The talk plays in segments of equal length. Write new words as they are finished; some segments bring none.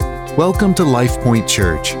Welcome to LifePoint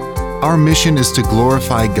Church. Our mission is to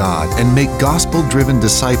glorify God and make gospel-driven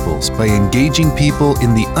disciples by engaging people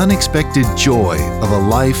in the unexpected joy of a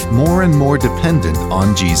life more and more dependent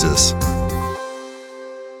on Jesus.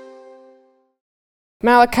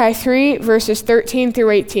 Malachi 3, verses 13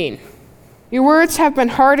 through 18. Your words have been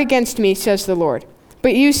hard against me, says the Lord.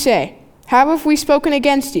 But you say, how have we spoken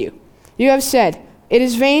against you? You have said, it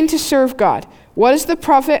is vain to serve God. What is the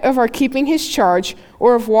profit of our keeping his charge,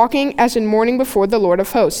 or of walking as in mourning before the Lord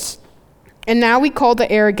of hosts? And now we call the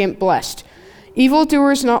arrogant blessed.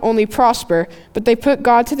 Evildoers not only prosper, but they put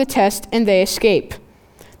God to the test, and they escape.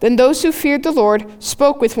 Then those who feared the Lord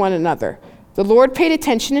spoke with one another. The Lord paid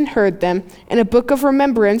attention and heard them, and a book of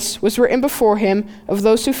remembrance was written before him of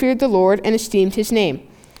those who feared the Lord and esteemed his name.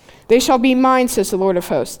 They shall be mine, says the Lord of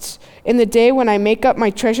hosts, in the day when I make up my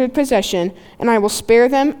treasured possession, and I will spare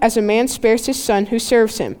them as a man spares his son who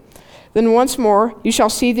serves him. Then once more you shall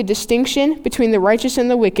see the distinction between the righteous and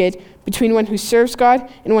the wicked, between one who serves God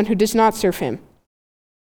and one who does not serve him.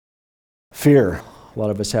 Fear. A lot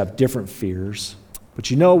of us have different fears. But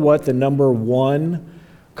you know what the number one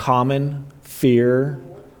common fear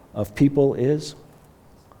of people is?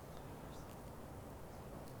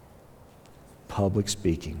 Public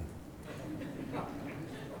speaking.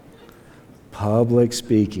 Public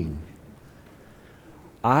speaking.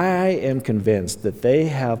 I am convinced that they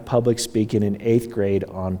have public speaking in 8th grade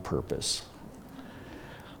on purpose.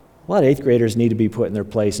 A lot of 8th graders need to be put in their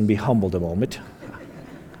place and be humbled a moment.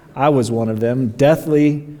 I was one of them,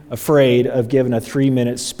 deathly afraid of giving a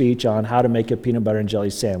 3-minute speech on how to make a peanut butter and jelly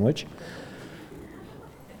sandwich.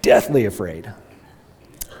 Deathly afraid.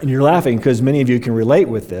 And you're laughing because many of you can relate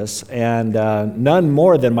with this, and none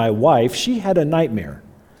more than my wife. She had a nightmare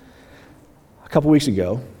a couple weeks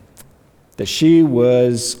ago that she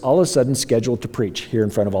was all of a sudden scheduled to preach here in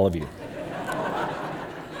front of all of you.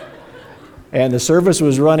 And the service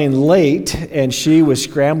was running late, and she was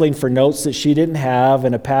scrambling for notes that she didn't have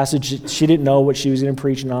and a passage that she didn't know what she was going to be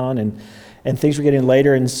preaching on, and things were getting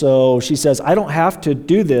later. And so she says, I don't have to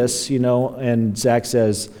do this, and Zach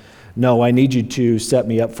says, no, I need you to set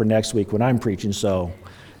me up for next week when I'm preaching, so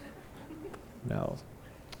no.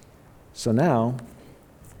 So now,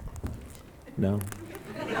 no.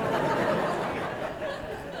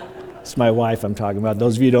 It's my wife I'm talking about.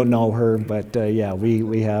 Those of you who don't know her, but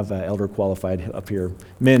we have elder qualified up here,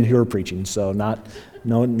 men who are preaching, so not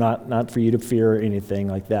for you to fear or anything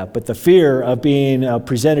like that. But the fear of being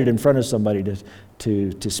presented in front of somebody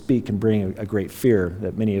to speak can bring a great fear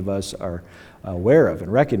that many of us are aware of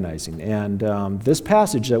and recognizing. And this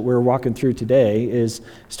passage that we're walking through today is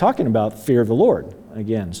talking about fear of the Lord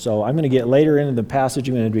again. So I'm going to get later into the passage.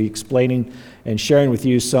 I'm going to be explaining and sharing with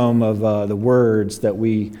you some of the words that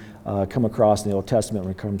we come across in the Old Testament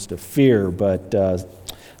when it comes to fear. But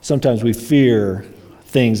sometimes we fear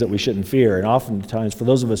things that we shouldn't fear. And oftentimes, for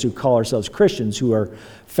those of us who call ourselves Christians, who are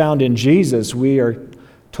found in Jesus, we are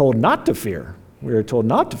told not to fear. We are told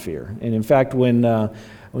not to fear. And in fact, when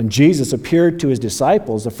Jesus appeared to his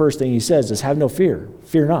disciples, the first thing he says is, have no fear,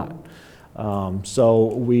 fear not.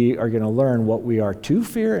 So we are going to learn what we are to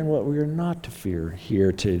fear and what we are not to fear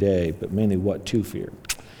here today, but mainly what to fear.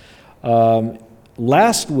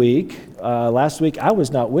 Last week I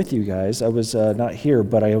was not with you guys. I was not here,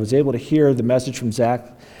 but I was able to hear the message from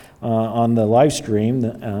Zach on the live stream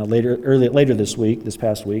later this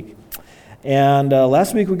past week. And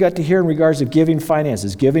last week we got to hear in regards of giving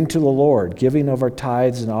finances, giving to the Lord, giving of our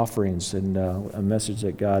tithes and offerings, and a message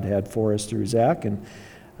that God had for us through Zach. And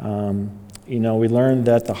we learned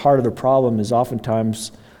that the heart of the problem is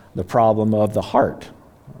oftentimes the problem of the heart.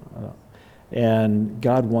 And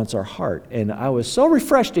God wants our heart. And I was so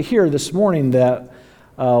refreshed to hear this morning that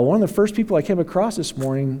one of the first people I came across this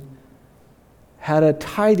morning had a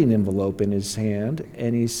tithing envelope in his hand,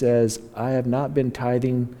 and he says, I have not been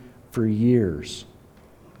tithing for years,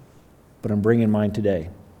 but I'm bringing mine today.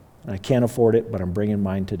 I can't afford it, but I'm bringing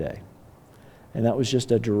mine today. And that was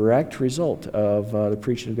just a direct result of the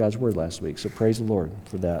preaching of God's Word last week. So praise the Lord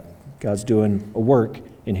for that. God's doing a work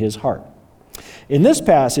in his heart. In this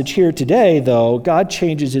passage here today, though, God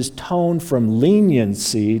changes his tone from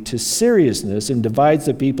leniency to seriousness and divides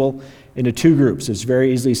the people into two groups. It's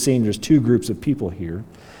very easily seen there's two groups of people here.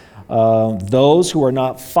 Those who are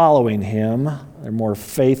not following him, they're more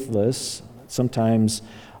faithless. Sometimes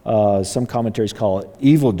some commentaries call it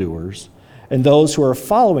evildoers. And those who are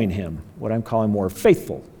following him, what I'm calling more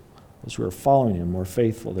faithful. Those who are following him, more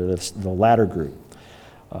faithful. They're the latter group.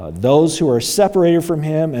 Those who are separated from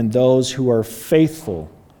him and those who are faithful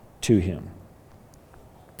to him.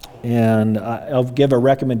 And I'll give a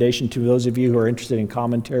recommendation to those of you who are interested in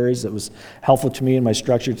commentaries that was helpful to me in my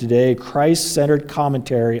structure today. Christ-centered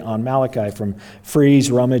commentary on Malachi from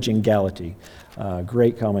Fries, Rummage, and Galaty.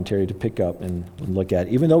 Great commentary to pick up and look at,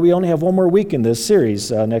 even though we only have one more week in this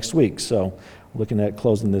series next week. So looking at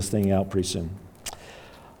closing this thing out pretty soon.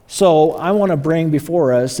 So I want to bring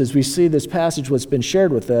before us, as we see this passage, what's been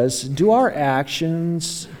shared with us, do our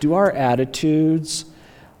actions, do our attitudes,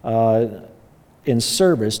 in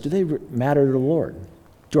service, do they matter to the Lord?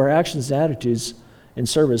 Do our actions and attitudes in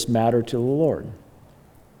service matter to the Lord?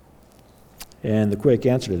 And the quick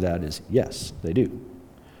answer to that is yes, they do.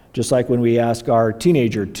 Just like when we ask our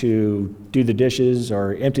teenager to do the dishes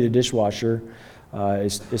or empty the dishwasher,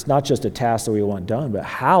 it's not just a task that we want done, but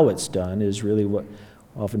how it's done is really what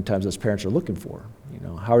oftentimes us parents are looking for.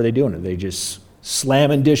 How are they doing it? Are they just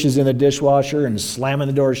slamming dishes in the dishwasher and slamming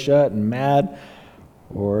the door shut and mad?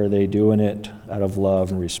 Or are they doing it out of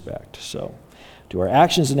love and respect? So, do our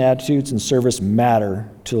actions and attitudes in service matter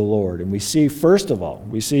to the Lord? And we see, first of all,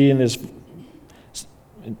 in this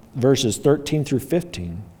verses 13 through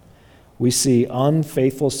 15, we see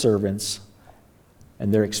unfaithful servants,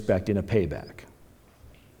 and they're expecting a payback.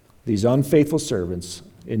 These unfaithful servants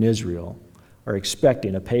in Israel are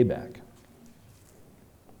expecting a payback.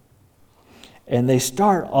 And they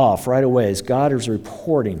start off right away, as God is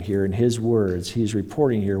reporting here in his words, he's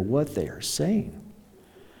reporting here what they are saying.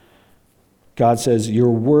 God says,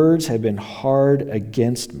 "Your words have been hard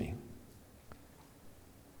against me.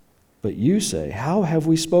 But you say, how have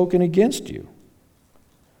we spoken against you?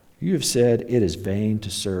 You have said, it is vain to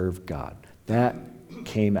serve God." That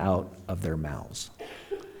came out of their mouths.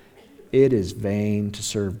 It is vain to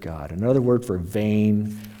serve God. Another word for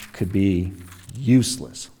vain could be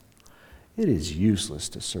useless. It is useless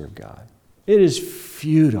to serve God. It is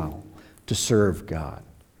futile to serve God.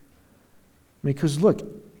 Because look,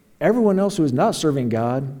 everyone else who is not serving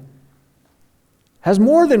God has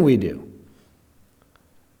more than we do.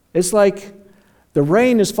 It's like the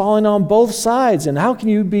rain is falling on both sides, and how can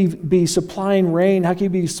you be supplying rain? How can you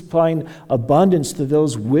be supplying abundance to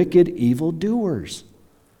those wicked evildoers?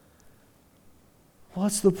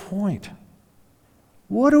 What's the point?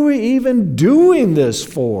 What are we even doing this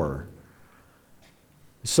for?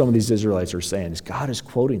 Some of these Israelites are saying, God is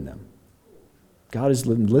quoting them. God has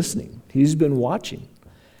been listening. He's been watching.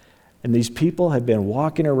 And these people have been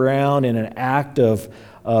walking around in an act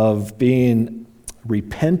of being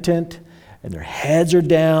repentant, and their heads are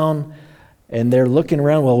down, and they're looking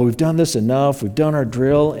around, well, we've done this enough, we've done our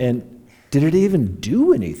drill, and did it even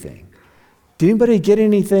do anything? Did anybody get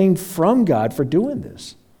anything from God for doing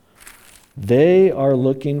this? They are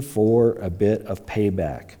looking for a bit of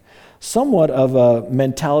payback. Somewhat of a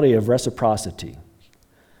mentality of reciprocity,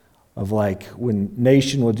 of like when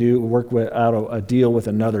nation will work out a deal with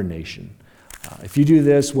another nation. If you do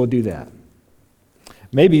this, we'll do that.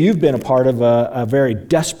 Maybe you've been a part of a very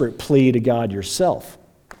desperate plea to God yourself.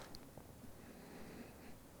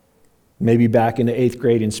 Maybe back in the 8th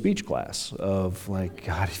grade in speech class of like,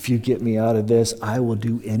 God, if you get me out of this, I will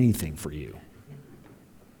do anything for you.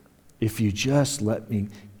 If you just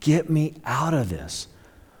get me out of this.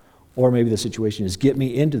 Or maybe the situation is, get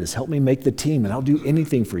me into this. Help me make the team, and I'll do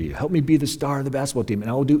anything for you. Help me be the star of the basketball team, and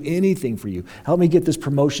I will do anything for you. Help me get this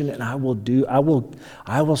promotion, and I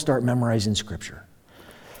will start memorizing Scripture.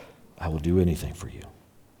 I will do anything for you.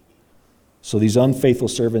 So these unfaithful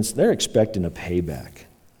servants, they're expecting a payback.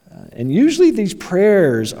 And usually these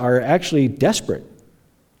prayers are actually desperate.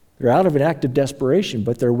 They're out of an act of desperation,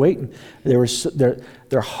 but they're waiting.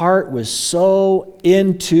 Their heart was so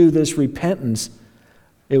into this repentance.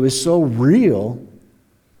 It was so real,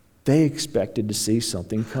 they expected to see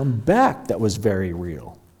something come back that was very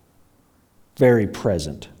real, very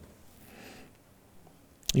present.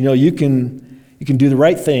 You can do the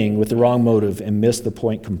right thing with the wrong motive and miss the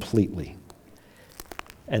point completely.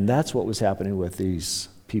 And that's what was happening with these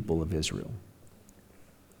people of Israel.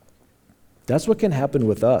 That's what can happen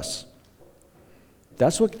with us.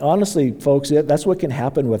 Honestly, folks, that's what can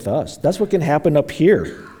happen with us. That's what can happen up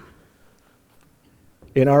here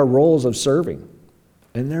in our roles of serving.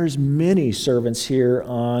 And there's many servants here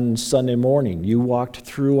on Sunday morning. You walked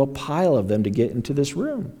through a pile of them to get into this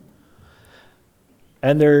room.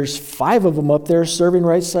 And there's 5 of them up there serving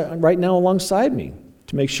right now alongside me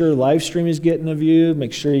to make sure the live stream is getting a view,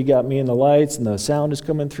 make sure you got me in the lights and the sound is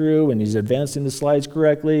coming through and he's advancing the slides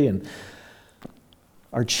correctly. And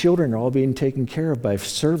our children are all being taken care of by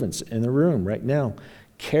servants in the room right now,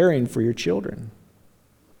 caring for your children.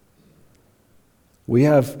 We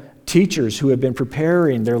have teachers who have been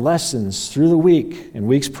preparing their lessons through the week and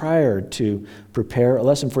weeks prior to prepare a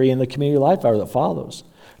lesson for you in the community life hour that follows.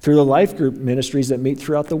 through the life group ministries that meet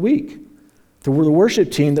throughout the week, through the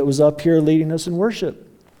worship team that was up here leading us in worship.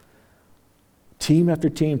 Team after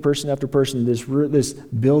team, person after person, this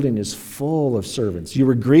building is full of servants. You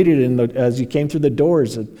were greeted as you came through the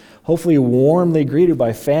doors, hopefully warmly greeted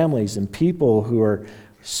by families and people who are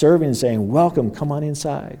serving and saying, welcome, come on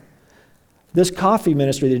inside. This coffee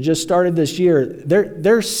ministry that just started this year,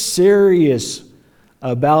 they're serious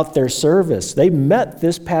about their service. They met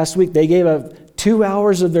this past week. They gave up 2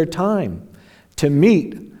 hours of their time to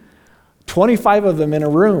meet, 25 of them in a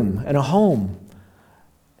room, in a home.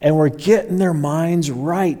 And we're getting their minds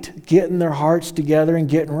right, getting their hearts together and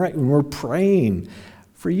getting right. And we're praying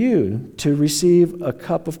for you to receive a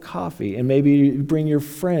cup of coffee, and maybe bring your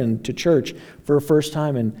friend to church for a first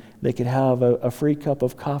time, and they could have a free cup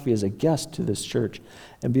of coffee as a guest to this church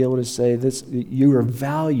and be able to say, "This, you are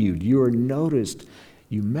valued, you are noticed,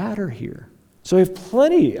 you matter here." So we have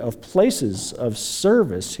plenty of places of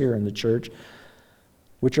service here in the church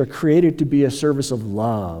which are created to be a service of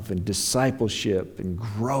love and discipleship and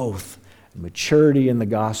growth and maturity in the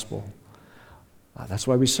gospel. That's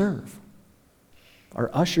why we serve.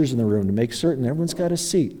 Our ushers in the room to make certain everyone's got a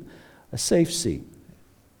seat, a safe seat,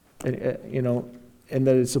 and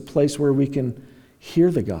that it's a place where we can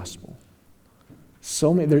hear the gospel.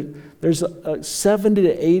 So many, there's 70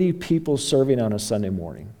 to 80 people serving on a Sunday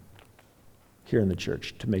morning here in the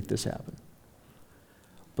church to make this happen.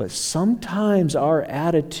 But sometimes our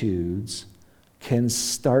attitudes can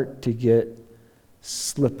start to get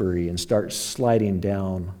slippery and start sliding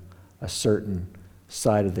down a certain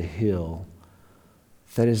side of the hill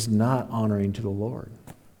that is not honoring to the Lord.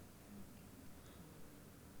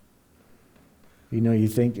 You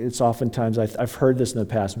think it's oftentimes, I've heard this in the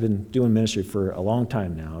past, I've been doing ministry for a long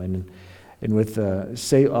time now, and with,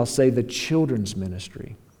 I'll say the children's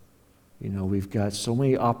ministry. We've got so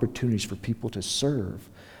many opportunities for people to serve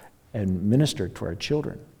and minister to our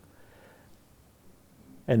children.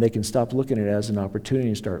 And they can stop looking at it as an opportunity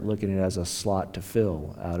and start looking at it as a slot to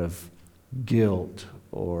fill out of guilt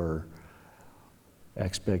or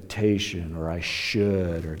expectation, or I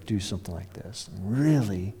should, or do something like this. And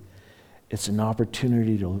really, it's an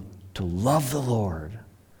opportunity to love the Lord,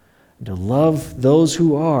 and to love those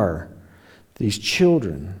who are these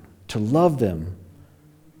children, to love them,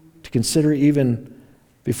 to consider even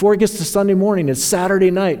before it gets to Sunday morning, it's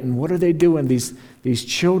Saturday night, and what are they doing? These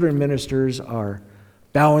children ministers are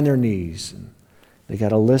bowing their knees, and they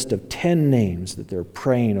got a list of 10 names that they're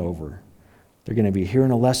praying over. They're going to be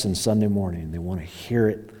hearing a lesson Sunday morning, and they want to hear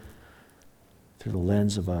it through the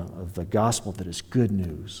lens of the gospel that is good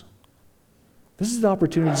news. This is the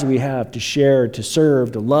opportunities we have to share, to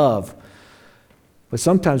serve, to love. But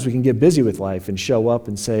sometimes we can get busy with life and show up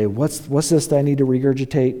and say, what's this that I need to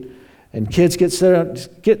regurgitate? And kids,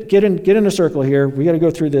 get in a circle here. We got to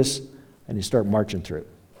go through this. And you start marching through it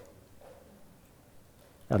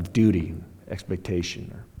out of duty,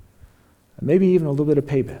 expectation, or maybe even a little bit of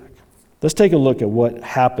payback. Let's take a look at what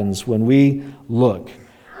happens when we look.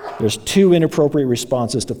 There's 2 inappropriate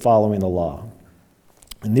responses to following the law.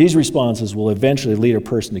 And these responses will eventually lead a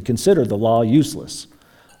person to consider the law useless.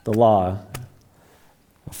 The law,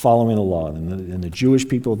 following the law. And the Jewish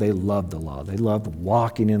people, they loved the law. They loved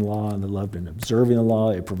walking in law, and they loved observing the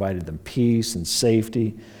law. It provided them peace and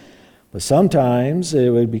safety. But sometimes it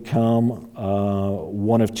would become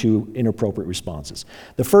one of 2 inappropriate responses.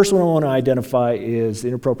 The first one I want to identify is the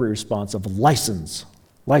inappropriate response of license.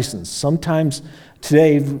 License. Sometimes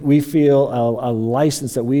today we feel a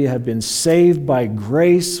license that we have been saved by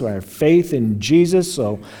grace or our faith in Jesus.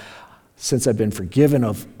 So since I've been forgiven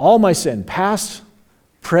of all my sin, past,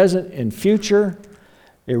 present, and future,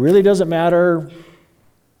 it really doesn't matter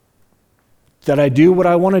that I do what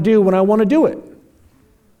I want to do when I want to do it,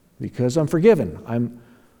 because I'm forgiven.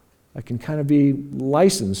 I can kind of be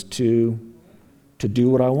licensed to do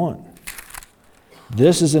what I want.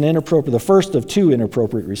 This is the first of 2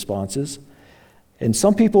 inappropriate responses. And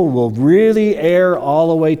some people will really err all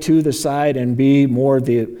the way to the side and be more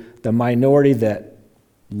the minority that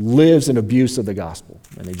lives in abuse of the gospel,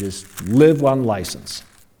 and they just live on license.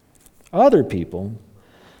 Other people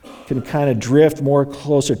can kind of drift more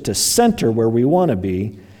closer to center where we want to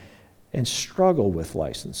be and struggle with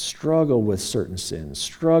license, struggle with certain sins,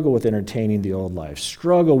 struggle with entertaining the old life,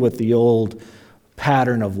 struggle with the old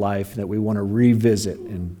pattern of life that we want to revisit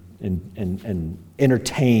and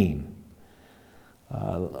entertain.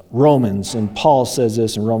 Romans, and Paul says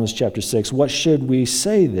this in Romans chapter 6, what should we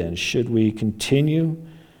say then? Should we continue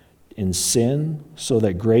in sin so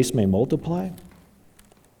that grace may multiply?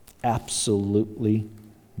 Absolutely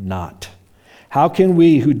not. How can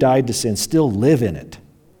we who died to sin still live in it?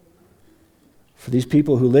 For these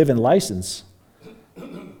people who live in license,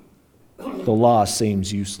 the law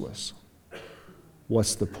seems useless.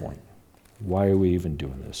 What's the point? Why are we even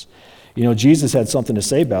doing this? You know, Jesus had something to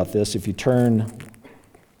say about this. If you turn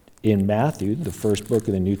in Matthew, the first book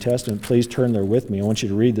of the New Testament, please turn there with me. I want you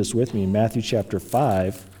to read this with me in Matthew chapter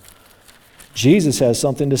 5. Jesus has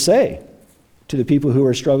something to say to the people who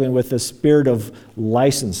are struggling with the spirit of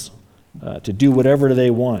license to do whatever they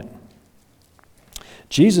want.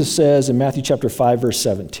 Jesus says in Matthew chapter 5, verse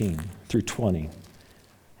 17 through 20,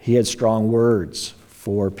 he had strong words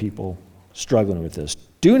for people struggling with this.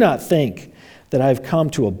 Do not think that I have come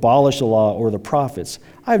to abolish the law or the prophets.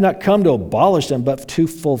 I have not come to abolish them, but to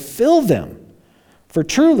fulfill them. For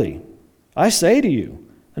truly, I say to you,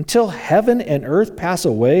 until heaven and earth pass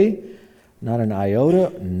away, not an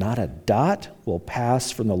iota, not a dot will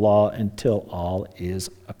pass from the law until all is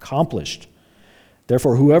accomplished.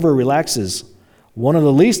 Therefore, whoever relaxes one of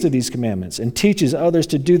the least of these commandments and teaches others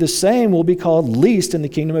to do the same will be called least in the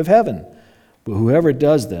kingdom of heaven. But whoever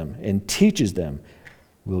does them and teaches them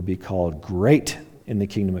will be called great in the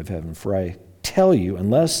kingdom of heaven. For I tell you,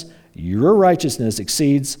 unless your righteousness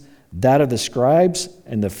exceeds that of the scribes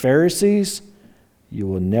and the Pharisees, you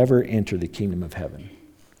will never enter the kingdom of heaven.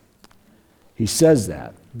 He says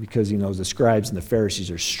that because he knows the scribes and the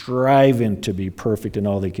Pharisees are striving to be perfect in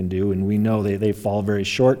all they can do, and we know they fall very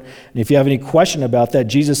short. And if you have any question about that,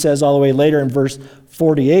 Jesus says all the way later in verse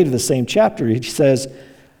 48 of the same chapter, he says,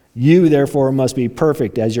 you therefore must be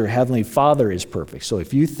perfect as your heavenly Father is perfect. So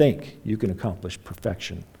if you think you can accomplish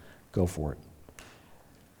perfection, go for it.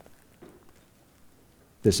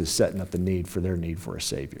 This is setting up the need for their need for a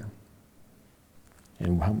Savior.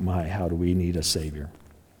 And how do we need a Savior?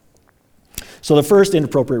 So the first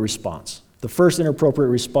inappropriate response. The first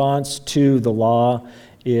inappropriate response to the law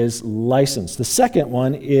is license. The second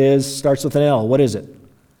one starts with an L. What is it?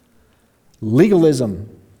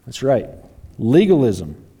 Legalism. That's right.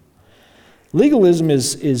 Legalism. Legalism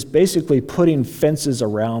is basically putting fences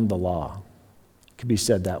around the law. It could be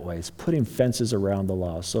said that way. It's putting fences around the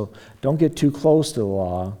law. So don't get too close to the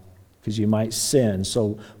law because you might sin.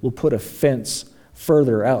 So we'll put a fence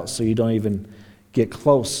further out so you don't even get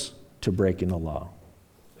close to breaking the law.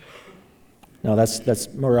 Now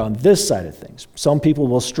that's more on this side of things. Some people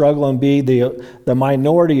will struggle and be the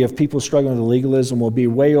minority of people struggling with legalism will be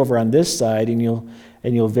way over on this side, and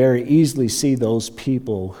you'll very easily see those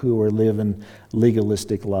people who are living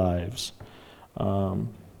legalistic lives.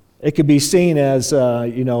 It could be seen as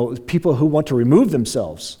people who want to remove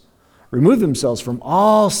themselves from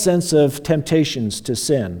all sense of temptations to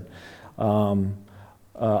sin.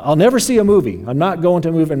 I'll never see a movie. I'm not going to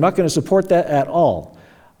a movie. I'm not going to support that at all.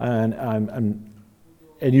 And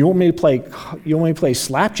you want me to play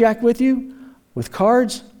slapjack with you, with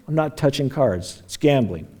cards? I'm not touching cards. It's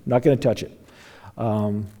gambling. I'm not going to touch it.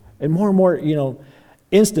 And more,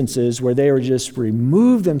 instances where they would just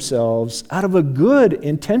remove themselves out of a good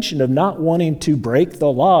intention of not wanting to break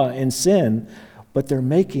the law and sin, but they're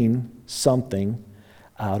making something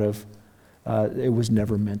out of it was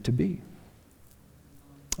never meant to be.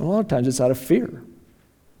 A lot of times it's out of fear.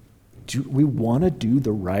 We want to do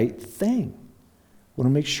the right thing. We want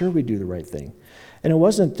to make sure we do the right thing. And it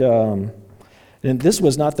wasn't, and this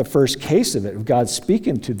was not the first case of it, of God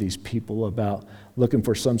speaking to these people about looking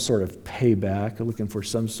for some sort of payback, or looking for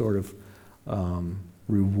some sort of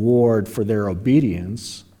reward for their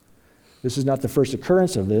obedience. This is not the first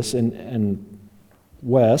occurrence of this. And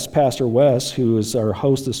Wes, Pastor Wes, who is our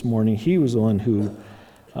host this morning, he was the one who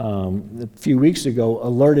a few weeks ago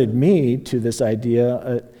alerted me to this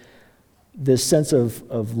idea, this sense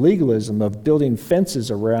of legalism, of building fences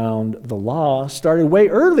around the law, started way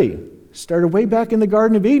early, started way back in the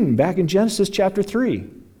Garden of Eden, back in Genesis chapter 3.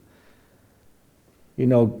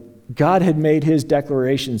 God had made his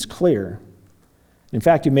declarations clear. In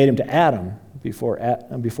fact, he made them to Adam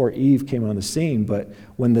before Eve came on the scene. But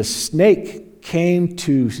when the snake came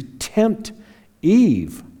to tempt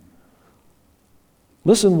Eve,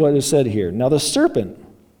 listen what is said here. Now the serpent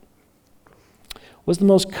was the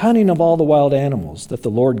most cunning of all the wild animals that the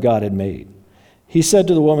Lord God had made. He said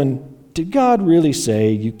to the woman, "Did God really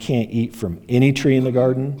say you can't eat from any tree in the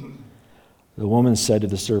garden?" The woman said to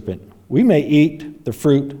the serpent, "We may eat the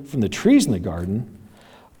fruit from the trees in the garden,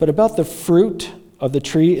 but about the fruit of the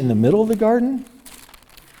tree in the middle of the garden,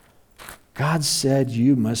 God said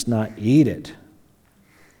you must not eat it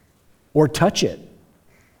or touch it,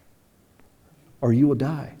 or you will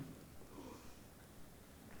die."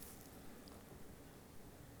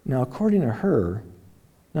 Now, according to her,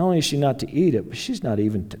 not only is she not to eat it, but she's not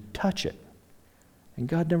even to touch it. And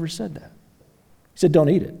God never said that. He said, don't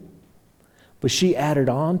eat it. But she added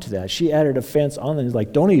on to that. She added offense on it. It's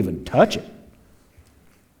like, don't even touch it.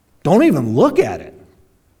 Don't even look at it.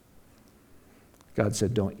 God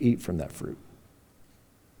said, don't eat from that fruit.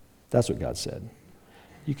 That's what God said.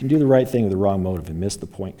 You can do the right thing with the wrong motive and miss the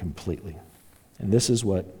point completely. And this is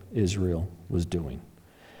what Israel was doing.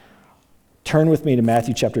 Turn with me to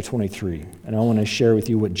Matthew chapter 23, and I want to share with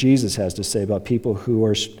you what Jesus has to say about people who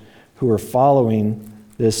are following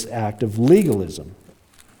this act of legalism.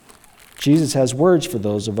 Jesus has words for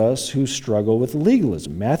those of us who struggle with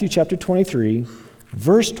legalism. Matthew chapter 23,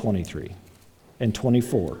 verse 23 and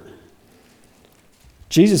 24.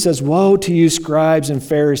 Jesus says, "Woe to you, scribes and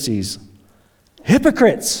Pharisees,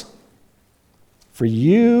 hypocrites! For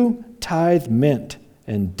you tithe mint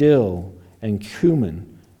and dill and cumin."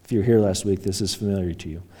 If you were here last week, this is familiar to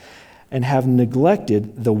you. "And have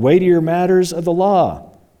neglected the weightier matters of the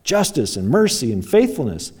law, justice and mercy and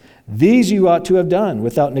faithfulness. These you ought to have done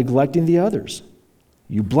without neglecting the others.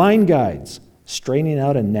 You blind guides, straining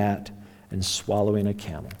out a gnat and swallowing a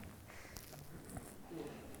camel."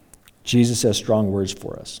 Jesus has strong words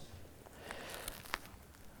for us.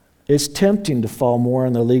 It's tempting to fall more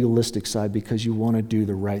on the legalistic side because you want to do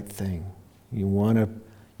the right thing. You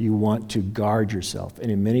want to guard yourself. And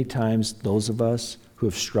in many times, those of us who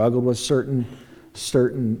have struggled with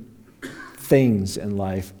certain things in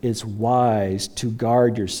life, it's wise to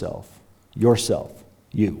guard yourself,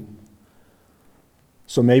 you.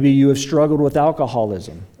 So maybe you have struggled with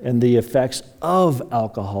alcoholism and the effects of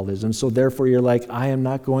alcoholism. So therefore you're like, I'm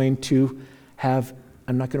not going to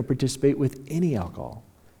participate with any alcohol.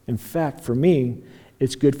 In fact, for me,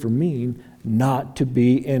 it's good for me not to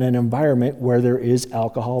be in an environment where there is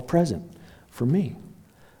alcohol present. For me,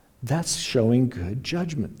 that's showing good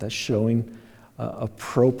judgment. That's showing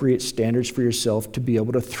appropriate standards for yourself to be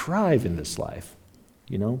able to thrive in this life.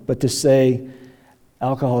 But to say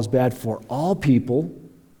alcohol is bad for all people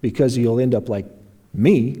because you'll end up like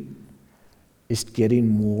me is getting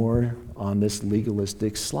more on this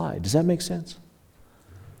legalistic slide. Does that make sense?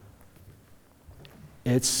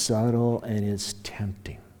 It's subtle and it's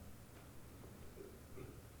tempting.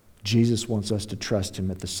 Jesus wants us to trust him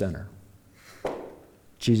at the center.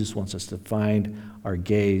 Jesus wants us to find our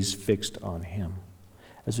gaze fixed on him.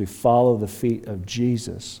 As we follow the feet of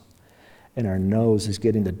Jesus and our nose is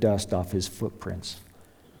getting the dust off his footprints,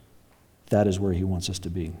 that is where he wants us to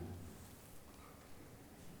be.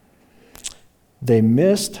 They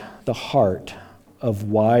missed the heart of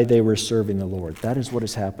why they were serving the Lord. That is what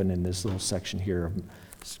has happened in this little section here.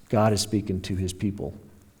 God is speaking to his people,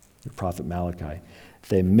 the prophet Malachi.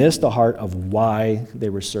 They missed the heart of why they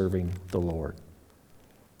were serving the Lord.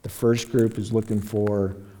 The first group is looking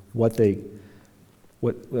for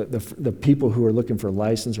the people who are looking for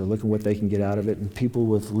license are looking what they can get out of it, and people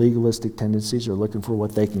with legalistic tendencies are looking for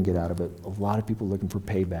what they can get out of it. A lot of people looking for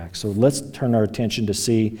payback. So let's turn our attention to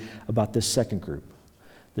see about this second group.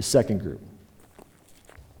 The second group.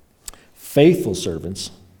 Faithful servants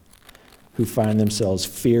who find themselves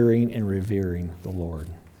fearing and revering the Lord.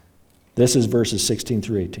 This is verses 16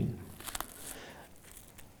 through 18.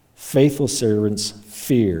 Faithful servants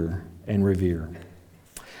fear and revere.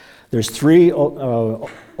 There's three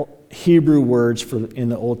Hebrew words in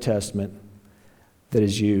the Old Testament that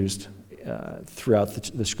is used throughout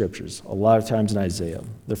the scriptures, a lot of times in Isaiah.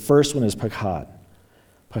 The first one is pachad,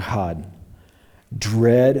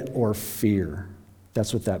 dread or fear.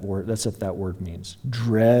 That's what that word means.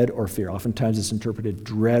 Dread or fear. Oftentimes it's interpreted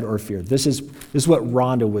dread or fear. This is what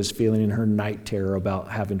Rhonda was feeling in her night terror about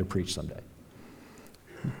having to preach someday.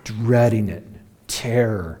 Dreading it,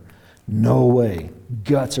 terror, no way.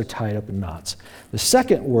 Guts are tied up in knots. The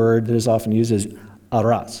second word that is often used is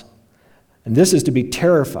aras. And this is to be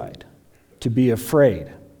terrified, to be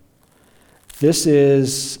afraid. This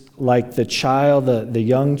is like the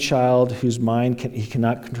young child whose mind he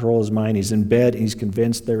cannot control his mind. He's in bed and he's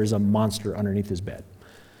convinced there is a monster underneath his bed.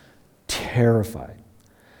 Terrified.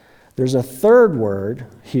 There's a third word,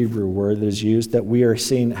 Hebrew word, that is used that we are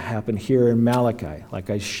seeing happen here in Malachi. Like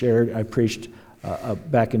I preached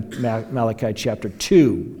back in Malachi chapter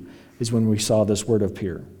 2 is when we saw this word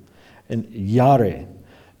appear. And yare,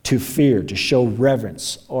 to fear, to show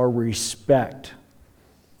reverence or respect.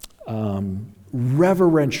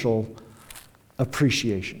 Reverential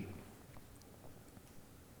appreciation.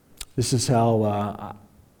 This is how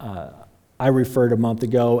I referred a month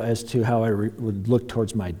ago as to how I would look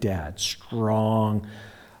towards my dad. Strong,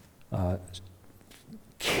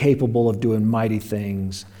 capable of doing mighty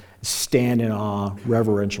things, stand in awe,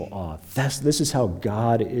 reverential awe. This is how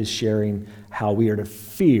God is sharing how we are to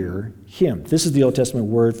fear him. This is the Old Testament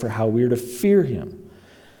word for how we are to fear him.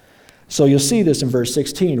 So you'll see this in verse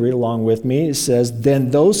 16. Read along with me. It says,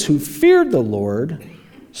 "Then those who feared the Lord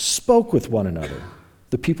spoke with one another."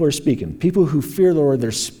 The people are speaking. People who fear the Lord,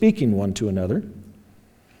 they're speaking one to another.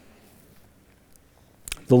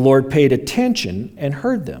 The Lord paid attention and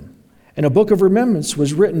heard them. And a book of remembrance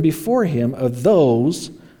was written before him of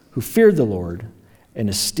those who feared the Lord and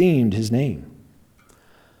esteemed his name.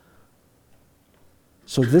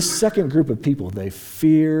 So this second group of people, they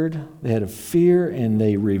had a fear and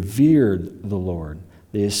they revered the Lord.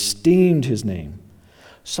 They esteemed his name.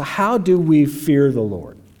 So how do we fear the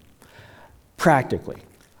Lord? Practically,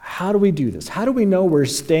 how do we do this? How do we know we're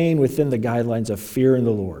staying within the guidelines of fearing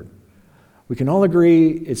the Lord? We can all agree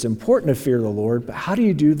it's important to fear the Lord, but how do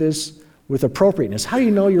you do this with appropriateness? How do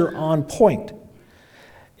you know you're on point?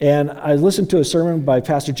 And I listened to a sermon by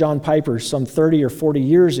Pastor John Piper some 30 or 40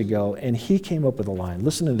 years ago, and he came up with a line.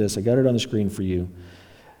 Listen to this. I got it on the screen for you.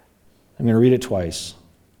 I'm going to read it twice.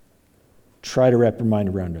 Try to wrap your mind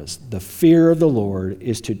around this. "The fear of the Lord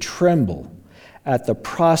is to tremble at the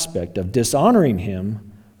prospect of dishonoring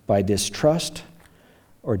him by distrust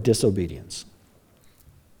or disobedience."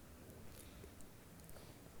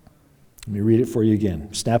 Let me read it for you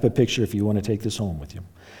again. Snap a picture if you want to take this home with you.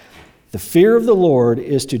 "The fear of the Lord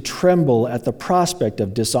is to tremble at the prospect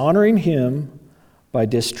of dishonoring him by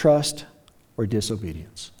distrust or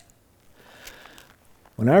disobedience."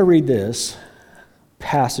 When I read this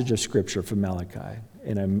passage of Scripture from Malachi,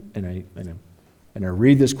 and I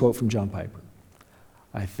read this quote from John Piper,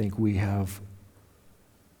 I think we have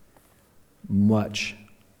much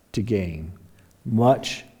to gain,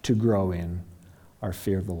 much to grow in our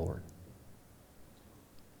fear of the Lord.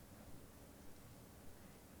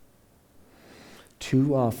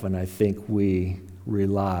 Too often, I think we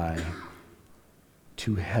rely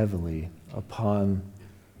too heavily upon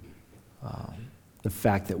the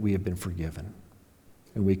fact that we have been forgiven,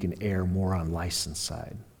 and we can err more on license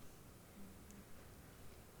side.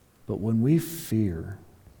 But when we fear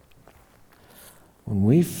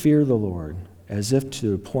the Lord, as if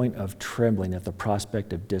to the point of trembling at the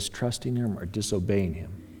prospect of distrusting him or disobeying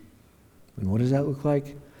him, and what does that look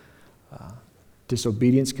like?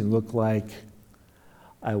 Disobedience can look like,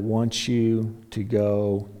 I want you to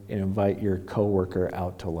go and invite your coworker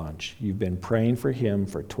out to lunch. You've been praying for him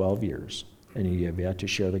for 12 years, and you have yet to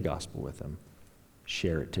share the gospel with him.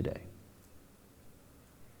 Share it today.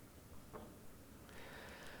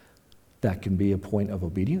 That can be a point of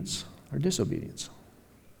obedience or disobedience.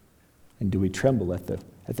 And do we tremble at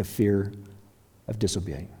the fear of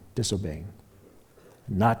disobeying,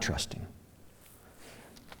 not trusting?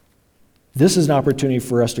 This is an opportunity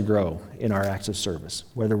for us to grow in our acts of service,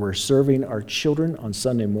 whether we're serving our children on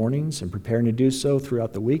Sunday mornings and preparing to do so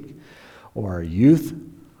throughout the week, or our youth,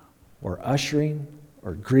 or ushering,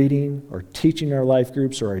 or greeting, or teaching our life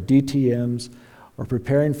groups, or our DTMs, or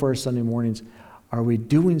preparing for our Sunday mornings. Are we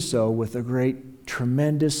doing so with a great,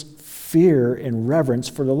 tremendous fear and reverence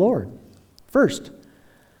for the Lord first,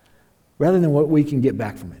 rather than what we can get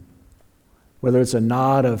back from it? Whether it's a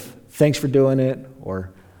nod of thanks for doing it,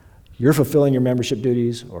 or you're fulfilling your membership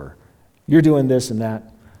duties, or you're doing this and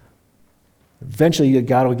that. Eventually,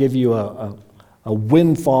 God will give you a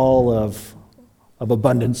windfall of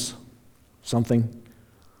abundance, something.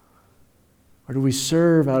 Or do we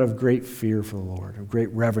serve out of great fear for the Lord, of great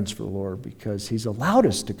reverence for the Lord, because he's allowed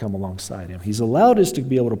us to come alongside him. He's allowed us to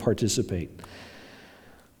be able to participate.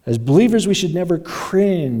 As believers, we should never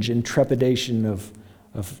cringe in trepidation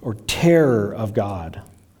or terror of God.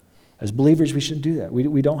 As believers, we shouldn't do that.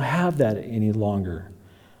 We don't have that any longer.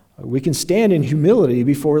 We can stand in humility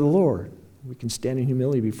before the Lord. We can stand in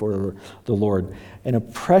humility before the Lord. And a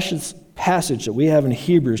precious passage that we have in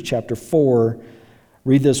Hebrews chapter 4,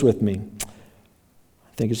 read this with me.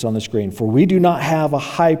 I think it's on the screen. "For we do not have a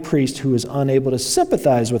high priest who is unable to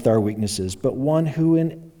sympathize with our weaknesses, but one who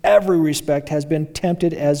in every respect has been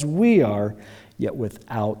tempted as we are, yet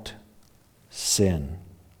without sin.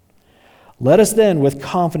 Let us then with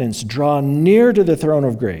confidence draw near to the throne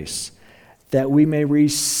of grace, that we may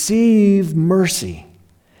receive mercy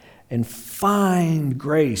and find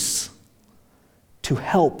grace to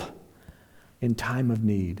help in time of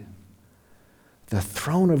need." The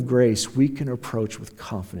throne of grace we can approach with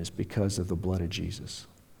confidence because of the blood of Jesus.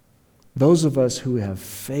 Those of us who have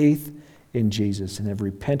faith in Jesus and have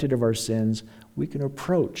repented of our sins, we can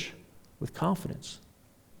approach with confidence.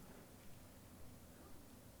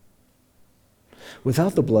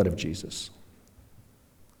 Without the blood of Jesus,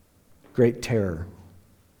 great terror,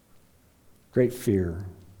 great fear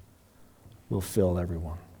will fill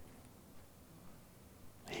everyone.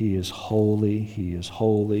 He is holy, he is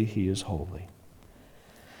holy, he is holy.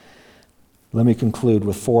 Let me conclude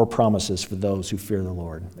with 4 promises for those who fear the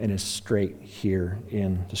Lord, and it's straight here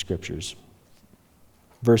in the Scriptures.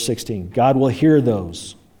 Verse 16, God will hear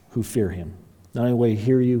those who fear him. Not only will he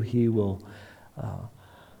hear you, he will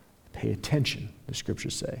pay attention, the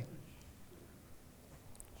Scriptures say.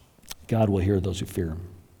 God will hear those who fear him.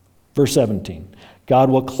 Verse 17, God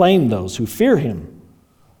will claim those who fear him.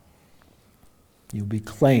 You'll be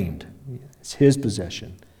claimed. It's his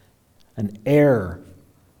possession. An heir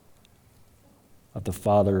of the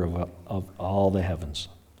Father of all the heavens.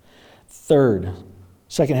 Third,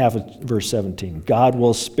 second half of verse 17, God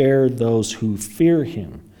will spare those who fear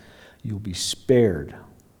him. You'll be spared.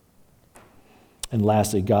 And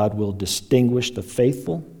lastly, God will distinguish the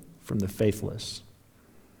faithful from the faithless.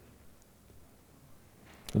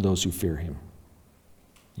 For those who fear him.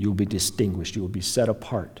 You will be distinguished. You will be set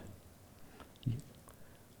apart.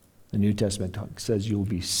 The New Testament says you will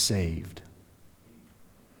be saved.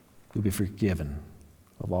 You'll be forgiven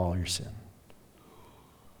of all your sin.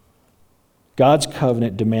 God's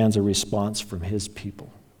covenant demands a response from his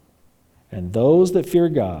people. And those that fear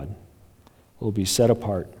God will be set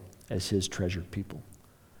apart as his treasured people.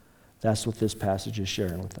 That's what this passage is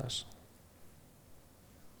sharing with us.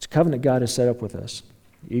 It's a covenant God has set up with us.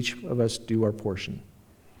 Each of us do our portion.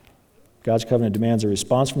 God's covenant demands a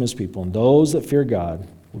response from his people, and those that fear God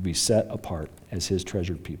will be set apart as his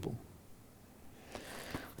treasured people.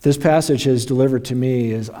 What this passage has delivered to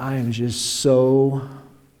me is I am just so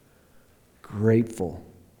grateful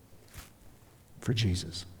for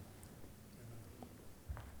Jesus.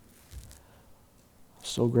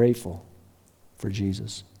 So grateful for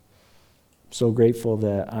Jesus. So grateful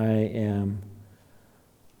that I am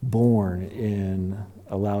born and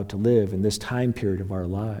allowed to live in this time period of our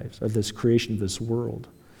lives, of this creation of this world.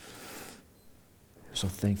 I'm so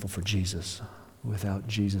thankful for Jesus. Without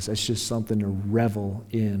Jesus, it's just something to revel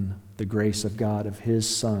in the grace of God, of his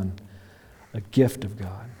Son, a gift of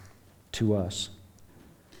God to us.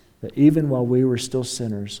 That even while we were still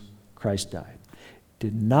sinners, Christ died.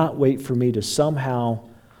 Did not wait for me to somehow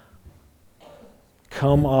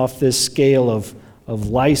come off this scale of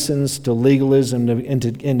license to legalism and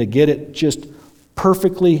to get it just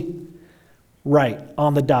perfectly right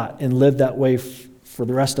on the dot and live that way for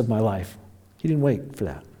the rest of my life. He didn't wait for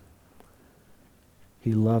that.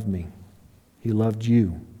 He loved me. He loved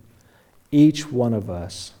you. Each one of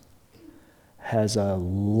us has a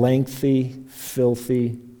lengthy,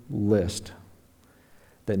 filthy list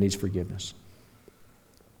that needs forgiveness.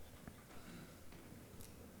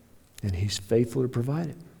 And he's faithful to provide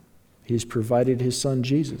it. He's provided his Son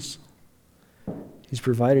Jesus. He's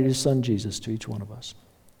provided his Son Jesus to each one of us.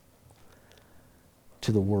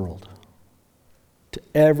 To the world. To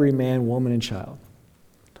every man, woman, and child.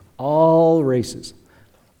 To all races.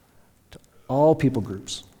 To all people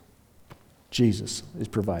groups. Jesus is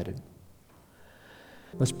provided.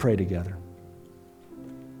 Let's pray together.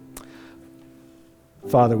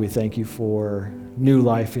 Father, we thank you for new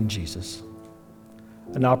life in Jesus.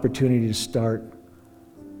 An opportunity to start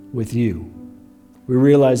with you. We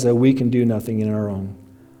realize that we can do nothing in our own,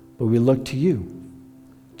 but we look to you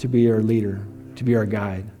to be our leader, to be our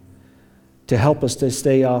guide, to help us to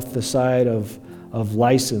stay off the side of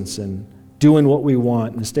license and doing what we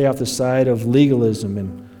want, and stay off the side of legalism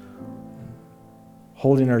and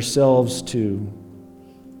holding ourselves to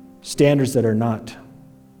standards that are not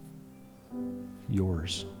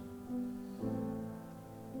yours.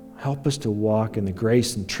 Help us to walk in the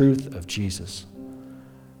grace and truth of Jesus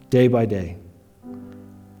day by day.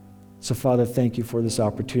 So, Father, thank you for this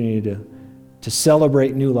opportunity to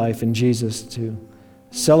celebrate new life in Jesus, to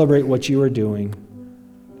celebrate what you are doing.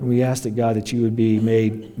 And we ask that, God, that you would be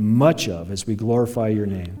made much of as we glorify your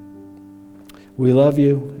name. We love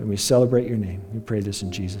you and we celebrate your name. We pray this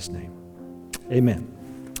in Jesus' name. Amen.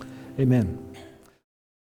 Amen.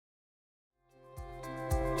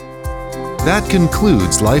 That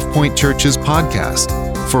concludes LifePoint Church's podcast.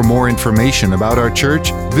 For more information about our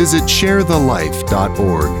church, visit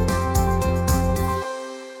sharethelife.org.